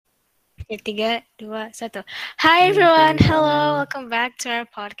Tiga, dua, satu. Hi everyone. Hello. Welcome back to our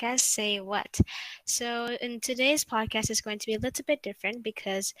podcast, Say What. So, in today's podcast is going to be a little bit different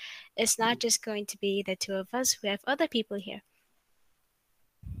because it's not just going to be the two of us. We have other people here.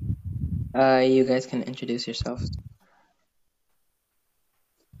 You guys can introduce yourselves.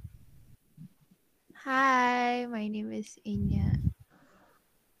 Hi, my name is Inya.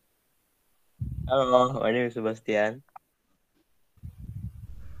 Hello, my name is Sebastian.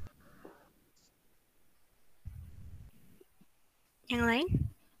 Yang lain?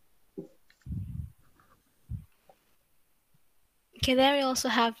 Okay, then we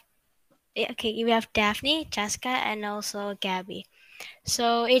also have we have Daphne, Jessica, and also Gabby.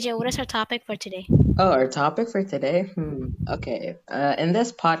 So, AJ, what is our topic for today? Oh, our topic for today? Okay. In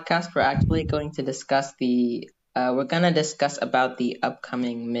this podcast, we're actually going to discuss about the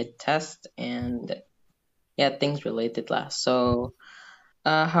upcoming mid test and things related last. So,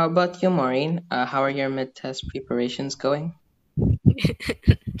 how about you, Maureen? How are your mid test preparations going?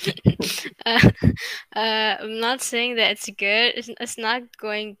 I'm not saying that it's good. It's not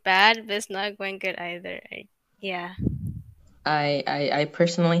going bad, but it's not going good either. Yeah. I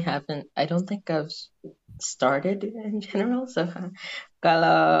personally haven't. I don't think I've started in general. So,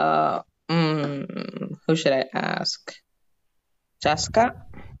 kalau who should I ask? Jessica,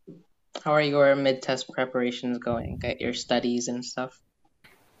 how are your mid test preparations going? Get your studies and stuff.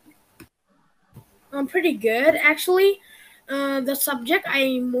 I'm pretty good actually. The subject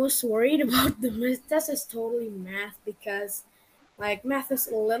I'm most worried about the math test is totally math because like math is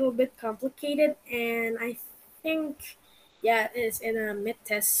a little bit complicated and I think it's in a mid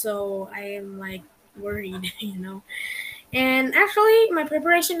test, so I am like worried, And actually my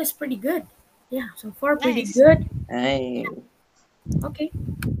preparation is pretty good. Yeah, so far pretty Nice. good. Hey. Okay.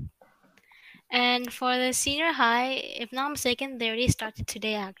 And for the senior high, if not mistaken, they already started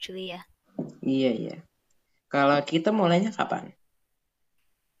today actually, yeah. Iya. Kalau kita mulainya kapan?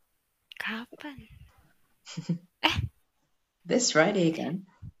 Kapan? This Friday kan?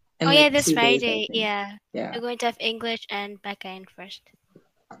 In Oh yeah, like this 2 days, I Friday, think. yeah. Yeah. We're going to have English and Becca in first.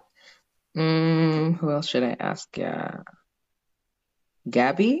 Who else should I ask? Yeah.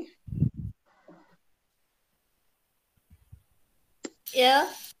 Gabby?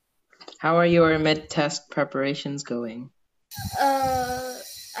 Yeah. How are your mid test preparations going?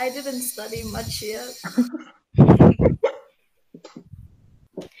 I didn't study much yet.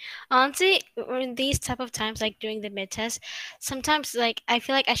 Honestly, in these type of times, like during the mid test, sometimes like I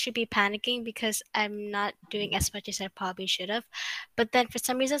feel like I should be panicking because I'm not doing as much as I probably should have. But then for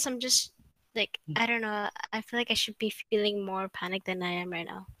some reasons, I'm just like I don't know. I feel like I should be feeling more panic than I am right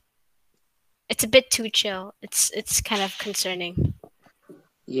now. It's a bit too chill. It's kind of concerning.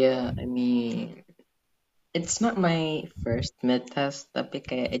 Yeah, I mean, it's not my first mid test, tapi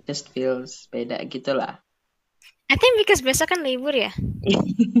kayak it just feels beda gitu lah. I think because besok kan libur ya.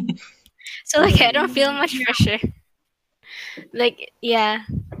 So like I don't feel much pressure. Like yeah.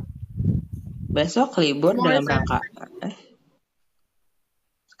 Besok libur dalam rangka.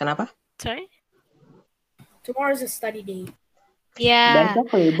 Kenapa? Sorry. Tomorrow is a study day. Yeah.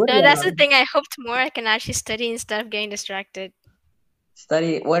 Besok libur No, that's the dalam thing. I hope tomorrow I can actually study instead of getting distracted.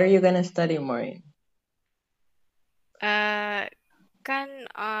 study. What are you gonna study, Maureen? Kan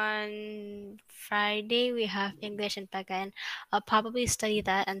on Friday we have English and Pekka, and I'll probably study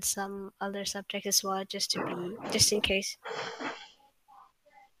that and some other subjects as well, just in case.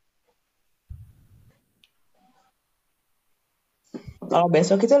 Kalau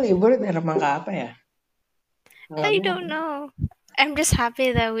besok kita libur dalam rangka apa ya? I don't know. I'm just happy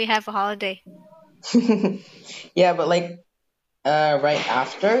that we have a holiday. Yeah, but like right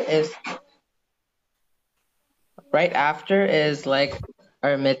after is like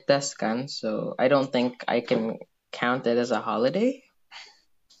our mid test kan, so I don't think I can count it as a holiday.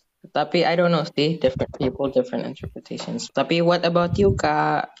 Tapi I don't know sih, different people, different interpretations. Tapi what about you,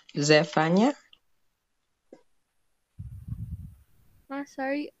 Kak Zefanya?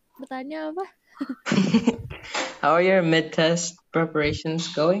 Sorry, bertanya apa? How are your mid test preparations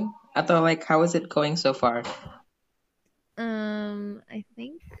going? Atau like how is it going so far? I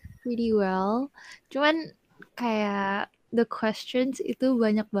think pretty well. Cuman kayak the questions itu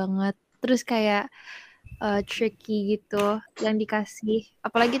banyak banget. Terus kayak tricky gitu yang dikasih.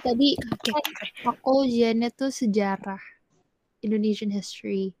 Apalagi tadi aku ujiannya tuh sejarah Indonesian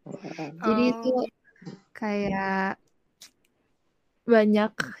history. Jadi itu kayak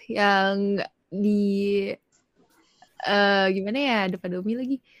banyak yang gimana ya, ada Padomi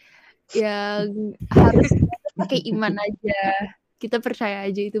lagi, yang harus pakai iman aja. Kita percaya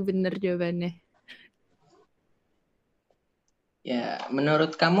aja itu bener jawabannya. Ya,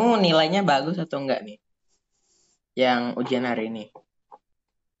 menurut kamu nilainya bagus atau enggak nih? Yang ujian hari ini.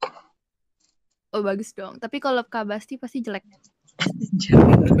 Oh bagus dong. Tapi kalau Kak Basti pasti jelek.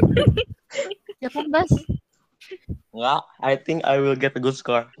 Ya kan Bas? Enggak, I think I will get a good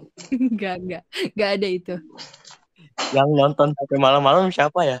score. Enggak ada itu. Yang nonton sampai malam-malam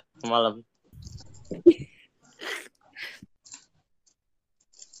siapa ya? Malam.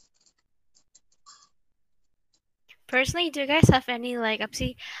 Personally, do you guys have any like apa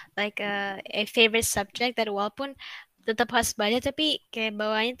sih like a favorite subject that walaupun tetap harus belajar tapi kayak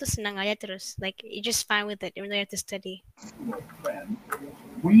bawaannya tuh senang aja terus, like you just fine with it even though you have to study.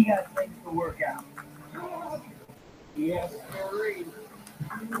 We got things to work out. Yes, sir.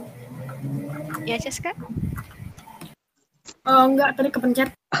 Ya, Jessica? Enggak, tadi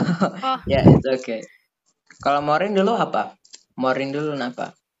kepencet. Oh, Ya, it's okay. Kalau Maureen dulu apa? Maureen dulu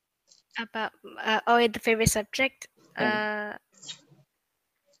apa? apa? The favorite subject. Hmm.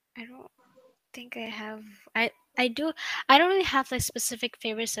 I don't think I have. I do. I don't really have like specific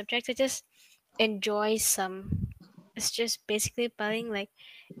favorite subjects. I just enjoy some. It's just basically playing like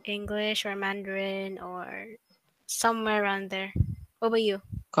English or Mandarin or somewhere around there. What about you?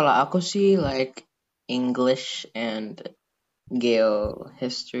 Kalau aku sih like English and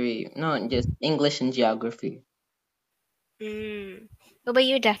history. No, just English and geography. What about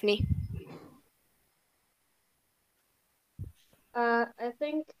you, Daphne? I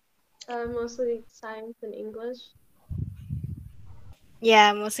think mostly science and English.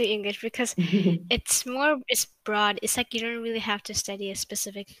 Yeah, mostly English because it's broad. It's like you don't really have to study a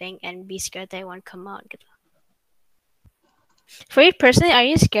specific thing and be scared that it won't come out. Gitu. For you personally, are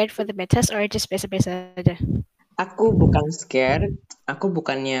you scared for the midtest or just biasa-biasa aja? Aku bukan scared. Aku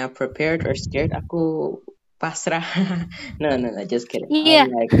bukannya prepared or scared. Aku pasrah. No, just kidding. Yeah.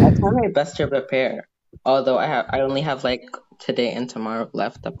 I try my best to prepare. Although I only have like today and tomorrow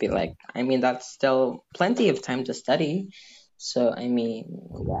left. Tapi like, I mean, that's still plenty of time to study. So I mean,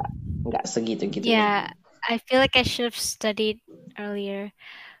 nggak segitu-gitu. Yeah, I feel like I should have studied earlier,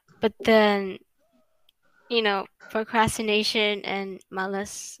 but then, procrastination and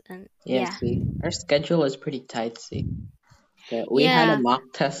malas and Yeah, yeah. see, our schedule is pretty tight. See, we had a Yeah. mock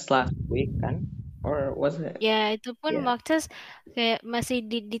test last week, kan? Or was it? Ya, itu pun Yeah. mock test kayak masih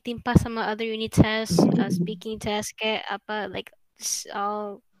ditimpa sama other unit test, speaking test, kayak apa, like it's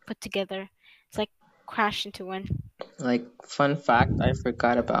all put together. It's like crash into one. Like fun fact, I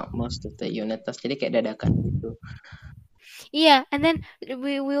forgot about most of the unit test. Jadi kayak dadakan gitu. Yeah, and then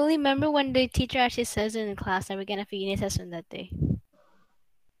we only remember when the teacher actually says in the class that we're gonna have a unit test on that day.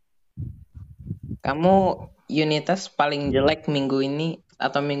 Kamu unit test paling jelek minggu ini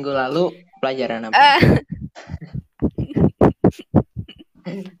atau minggu lalu pelajaran apa?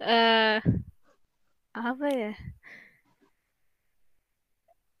 Apa ya?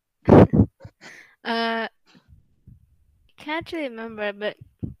 Can't really remember, but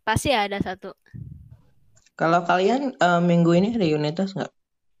pasti ada satu. Kalau kalian minggu ini ada unit test nggak?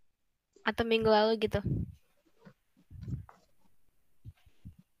 Atau minggu lalu gitu?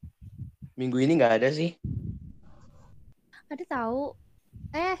 Minggu ini nggak ada sih. Ada tahu.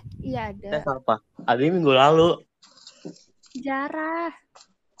 Iya ada. Tes apa? Ada minggu lalu. Sejarah.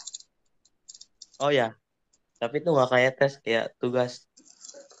 Oh ya. Tapi itu nggak kayak tes, kayak tugas.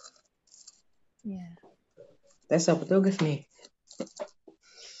 Ya. Tes apa tugas nih?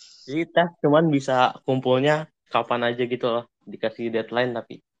 Jadi tes cuman bisa kumpulnya kapan aja gitu loh. Dikasih deadline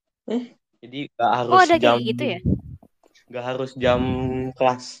tapi. Jadi nggak harus ada jam. kayak gitu ya? Nggak harus jam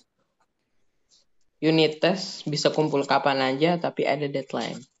kelas. Unit test bisa kumpul kapan aja tapi ada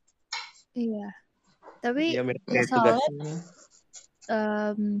deadline. Iya. Tapi Iya, mirip kayak tugas. soalnya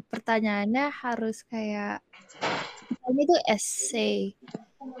pertanyaannya harus kayak misalnya itu essay.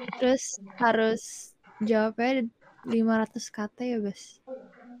 Terus harus jawabnya 500 kata ya, Bas?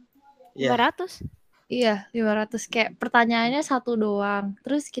 500? Iya, 500. Kayak pertanyaannya satu doang.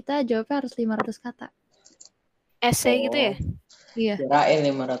 Terus kita jawabnya harus 500 kata. Essay gitu ya? Iya. Kirain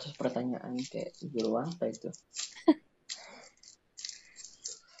 500 pertanyaan kayak guru apa itu?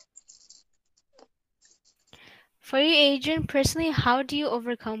 For you, Adrian, personally, how do you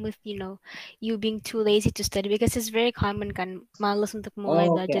overcome with, you being too lazy to study? Because it's very common kan, malas untuk mulai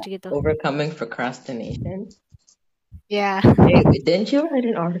belajar gitu. Overcoming procrastination? Yeah. Hey, didn't you write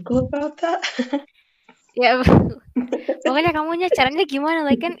an article about that? Ya, makanya kamunya caranya gimana?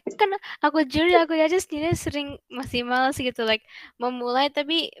 Like kan aku aja sendiri sering masih malas gitu, like memulai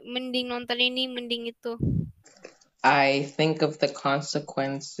tapi mending nonton ini, mending itu. I think of the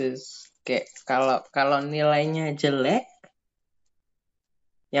consequences. Kayak kalau nilainya jelek,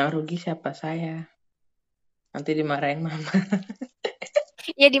 yang rugi siapa? Saya. Nanti dimarahin mama.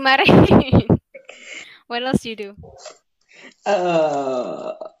 Ya dimarahin. What else you do?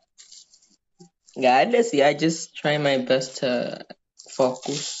 Nggak ada sih. I just try my best to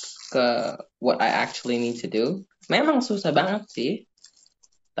fokus ke what I actually need to do. Memang susah banget sih.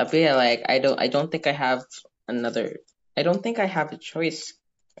 Tapi ya like I don't think I have a choice.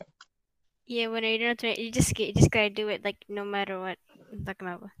 Yeah, when you don't, you just gotta do it like no matter what. Entah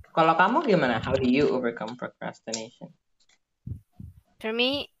kenapa. Kalau kamu gimana? How do you overcome procrastination? For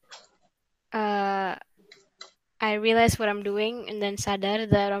me, I realize what I'm doing and then sadar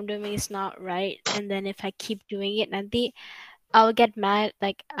that what I'm doing is not right. And then if I keep doing it, nanti I'll get mad.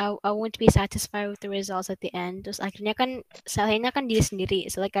 Like I won't be satisfied with the results at the end. Terus akhirnya kan salahnya kan diri sendiri.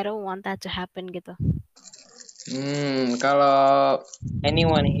 So like I don't want that to happen gitu. Kalau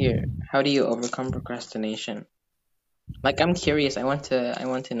anyone here, how do you overcome procrastination? Like I'm curious. I want to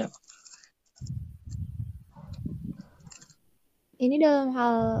know. Ini dalam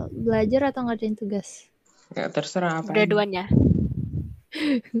hal belajar atau ngerjain tugas? Ya, terserah apa. Dua-duanya.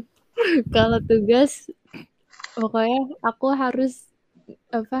 Kalau tugas, pokoknya aku harus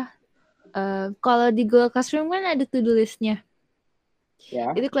kalau di Google Classroom kan ada to-do list-nya. Ya.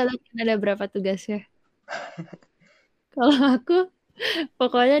 Itu kelihatan ada berapa tugasnya. Kalau aku,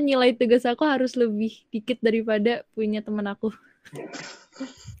 pokoknya nilai tugas aku harus lebih dikit daripada punya teman aku.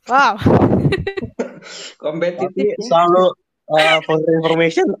 Wow. Kompetitif. Selalu for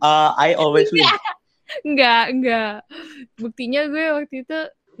information, I always win. Enggak. Buktinya gue waktu itu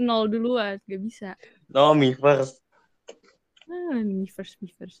 0 duluan, gak bisa. No, me first. Me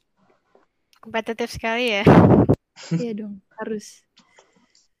first. Kompetitif sekali ya. Iya dong, harus.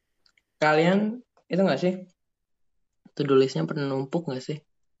 Kalian itu nggak sih? To-do list-nya pernah numpuk nggak sih?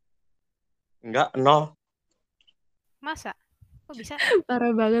 Enggak, 0. Masa? Kok bisa?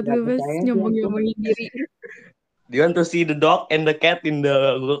 Parah banget Nggak gue Bas, percaya sih nyombong-nyombongin diri. Do you want to see the dog and the cat in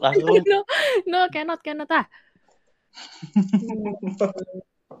the Google Classroom? No, cannot ah.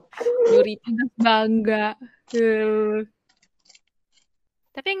 Nyuri tugas bangga.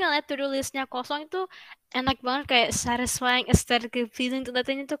 Tapi ngeliat to-do listnya kosong itu enak banget, kayak satisfying, aesthetically pleasing tuh,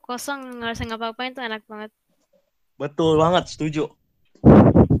 datanya tuh kosong, nggak usah ngapa-ngapain tuh enak banget. Betul banget, setuju.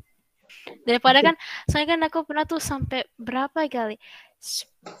 Daripada kan, soalnya kan aku pernah tuh sampai berapa kali,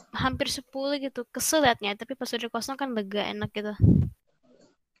 hampir 10 gitu, kesel liatnya, tapi pas udah kosong kan lega, enak gitu.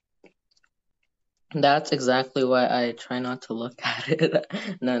 That's exactly why I try not to look at it.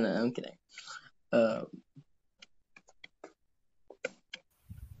 No, I'm kidding.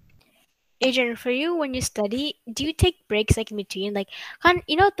 Adrian, for you, when you study, do you take breaks like in between? Like, kan,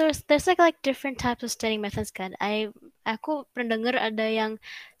 you know, there's like different types of studying methods kan. Aku pernah denger ada yang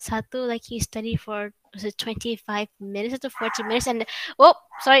satu like you study for was it 25 minutes to 40 minutes and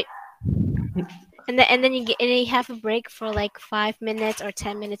and then you have a break for like 5 minutes or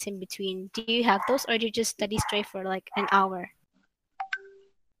 10 minutes in between. Do you have those, or do you just study straight for like an hour?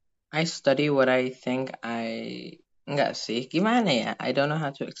 I study what I think Enggak sih, gimana ya? I don't know how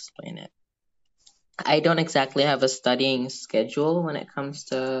to explain it. I don't exactly have a studying schedule when it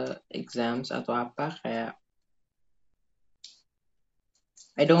comes to exams atau apa, kayak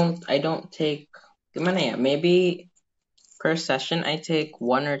I don't take, gimana ya? Maybe per session I take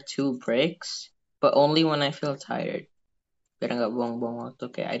 1 or 2 breaks, but only when I feel tired. Biar nggak buang-buang waktu.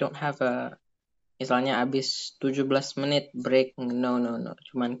 Kayak I don't have misalnya abis 17 menit break, no.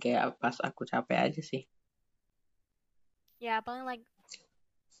 Cuman kayak pas aku capek aja sih. Yeah, but like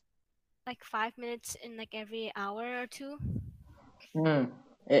 5 minutes in like every hour or two.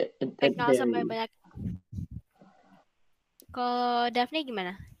 It Like not varies. sampai banyak. Kalau Daphne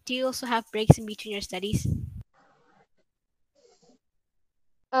gimana? Do you also have breaks in between your studies?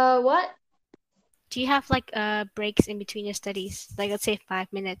 What? Do you have like breaks in between your studies? Like let's say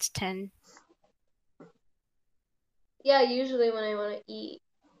 5 minutes, 10. Yeah, usually when I want to eat,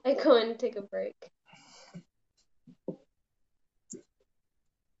 I go and take a break.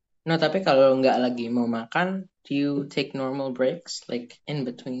 No, tapi kalau nggak lagi mau makan, do you take normal breaks like in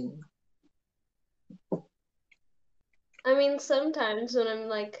between? I mean, sometimes when I'm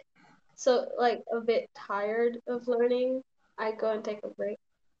like a bit tired of learning, I go and take a break.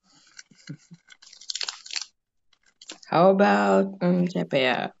 How about siapa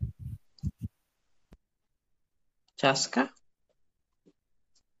ya? Chaska?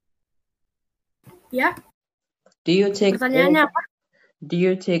 Ya, Do you take pertanyaannya apa? Do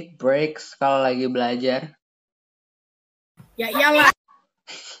you take breaks kalau lagi belajar? Ya iyalah.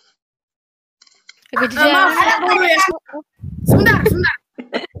 Maaf, tunggu dulu ya. Sebentar.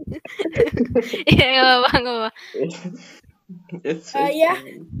 Iya, nggak apa-apa. Ya.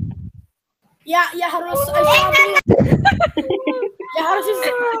 Ya harus study. Ya harus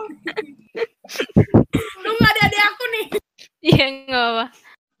lu nggak ada adik aku nih. Iya nggak apa.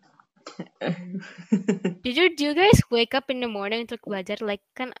 Do you guys wake up in the morning untuk belajar? Like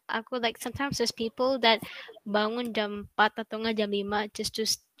kan aku like sometimes there's people that bangun jam 4 atau nggak jam 5 just to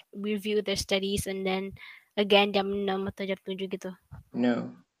review their studies and then again jam 6 atau jam 7 gitu.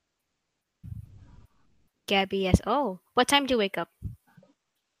 No. Gabby, yes. Oh, what time do you wake up?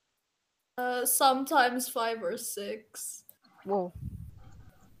 Sometimes 5 or 6. Whoa,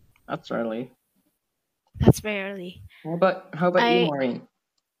 That's early. that's very early. How about you, Maureen?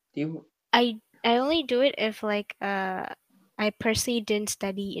 Do you? I only do it if like I personally didn't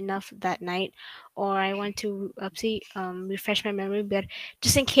study enough that night, or I want to refresh my memory, but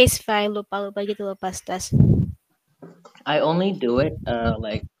just in case if I lupa gitu lepas tes. I only do it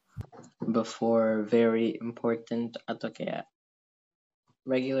like before very important atau kayak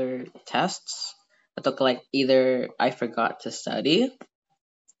regular tests atau like either I forgot to study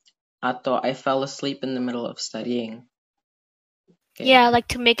atau I fell asleep in the middle of studying. Okay. Yeah, like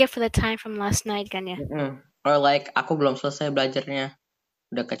to make it for the time from last night kan ya. Or like aku belum selesai belajarnya,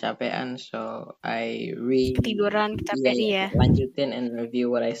 udah kecapean, so I Ketiduran, kecapean, iya. lanjutin and review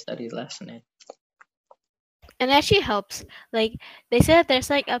what I studied last night. And it actually helps. Like they said, there's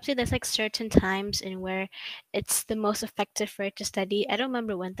like certain times in where it's the most effective for it to study. I don't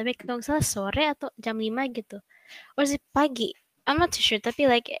remember when. Tapi kalau nggak salah sore atau jam 5 gitu, or is it pagi? I'm not too sure. Tapi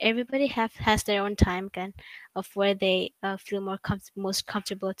like everybody has their own time kan of where they feel most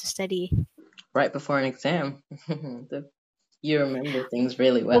comfortable to study. Right before an exam, you remember things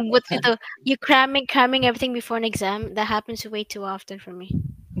really well. What's gitu? You cramming everything before an exam. That happens way too often for me.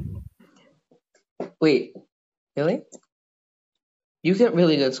 Wait, really? You get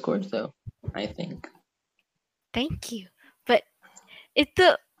really good scores though, I think. Thank you. But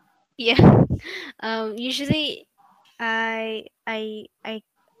yeah. Usually I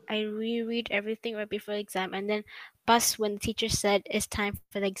reread everything right before the exam, and then plus when the teacher said it's time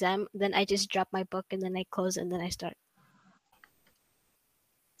for the exam, then I just drop my book and then I close and then I start.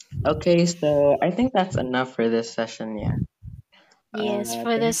 Okay, so I think that's enough for this session, yeah. Yes,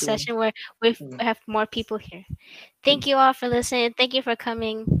 for this session where we have more people here. Thank you all for listening. Thank you for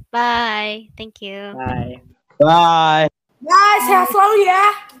coming. Bye. Thank you. Bye. Bye. Guys, sehat selalu ya.